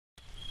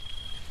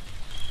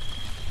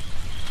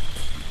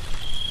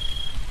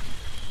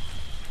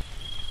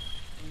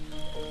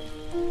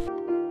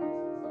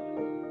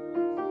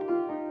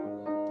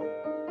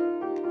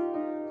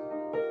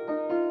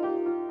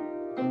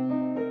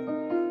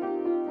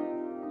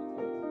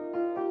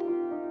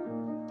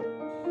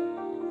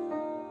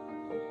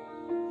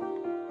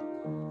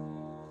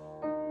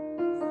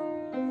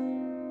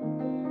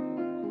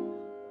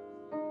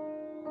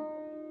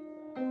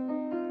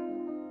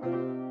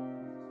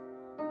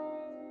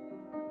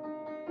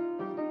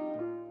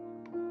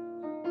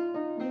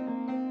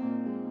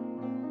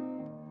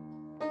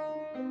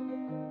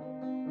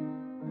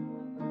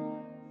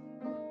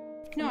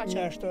much.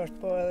 Ashtu është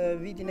po edhe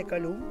vitin e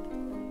kaluar.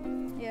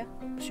 Yeah.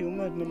 Si u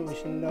mëtë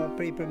mënushin në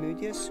prej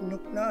përmytjes,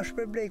 nuk na është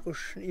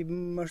përblekush, i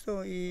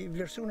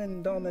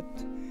vlerësunen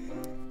damet.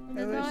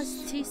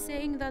 He's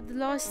saying that the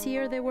last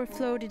year they were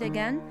floated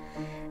again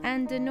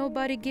and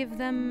nobody gave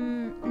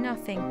them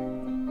nothing.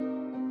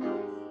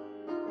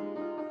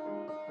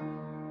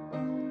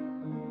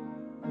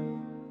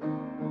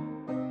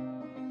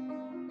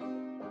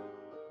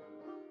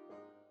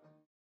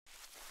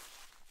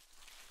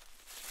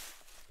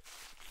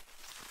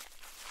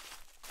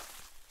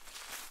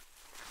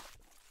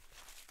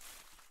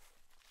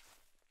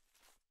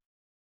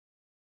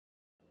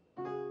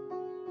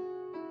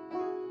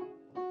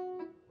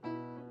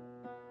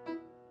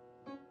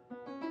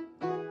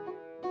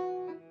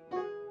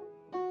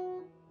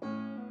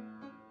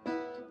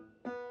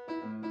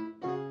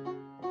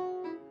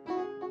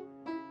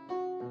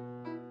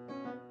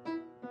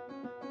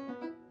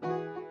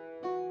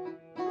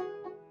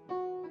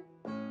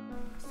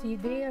 Si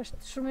ideja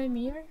është shumë e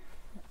mirë,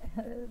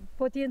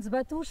 po t'jenë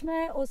zbatushme,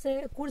 ose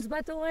kur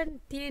zbatohen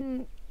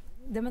t'jenë,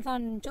 dhe me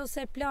thanë, në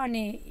qose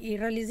plani i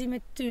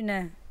realizimit tyne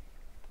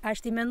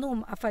është i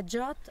mendum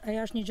afatgjat,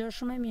 aja është një gjë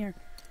shumë e mirë.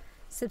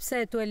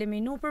 Sepse t'u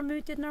eliminu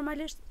përmytjet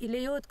normalisht, i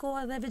lejohet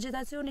koha dhe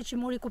vegetacioni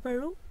që mori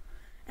kuperu,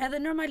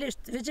 edhe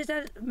normalisht,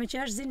 me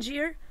që është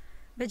zinxhir,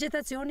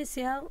 vegetacioni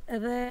sjell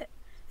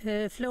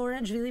edhe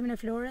florën, zhvillimin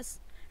e flores,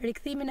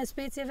 rikthimin e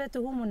specieve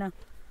të humuna.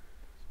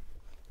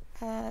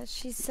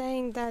 She's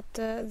saying that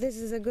this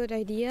is a good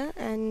idea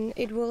and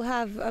it will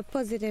have a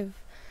positive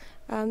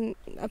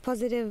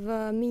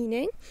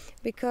meaning,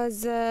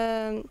 because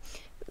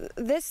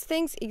these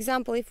things,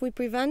 example, if we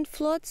prevent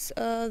floods,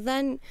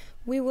 then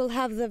we will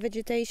have the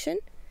vegetation,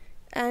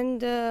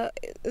 and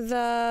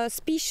the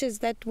species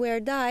that were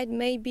died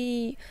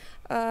maybe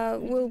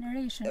will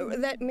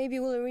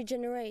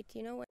regenerate,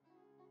 you know.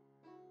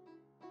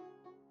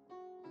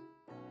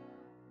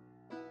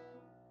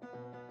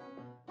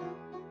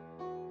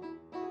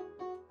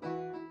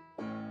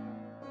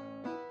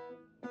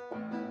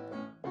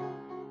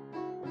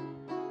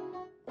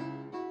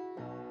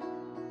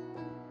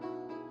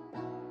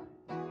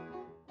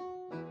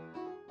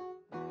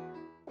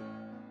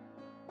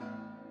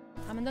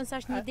 A mendon se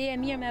është një ide e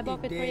mirë me e bë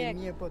këtë projekt? Ide e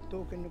mirë, po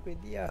tokën nuk e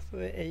di,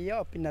 e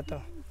japin ata.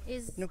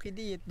 Nuk e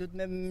di, duhet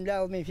me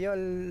mbledh me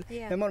fjalë,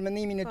 me marrë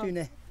mendimin e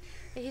tyne.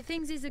 He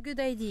thinks it's a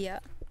good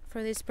idea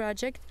for this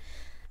project,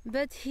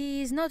 but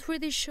he is not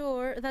really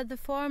sure that the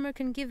farmer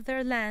can give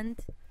their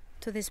land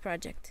to this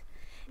project.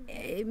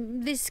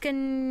 This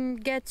can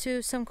get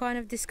to some kind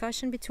of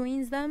discussion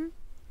between them,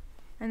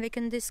 and they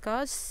can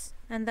discuss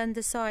and then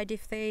decide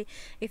if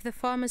the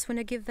farmers want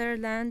to give their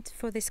land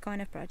for this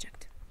kind of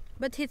project.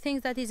 But he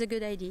thinks that is a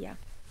good idea.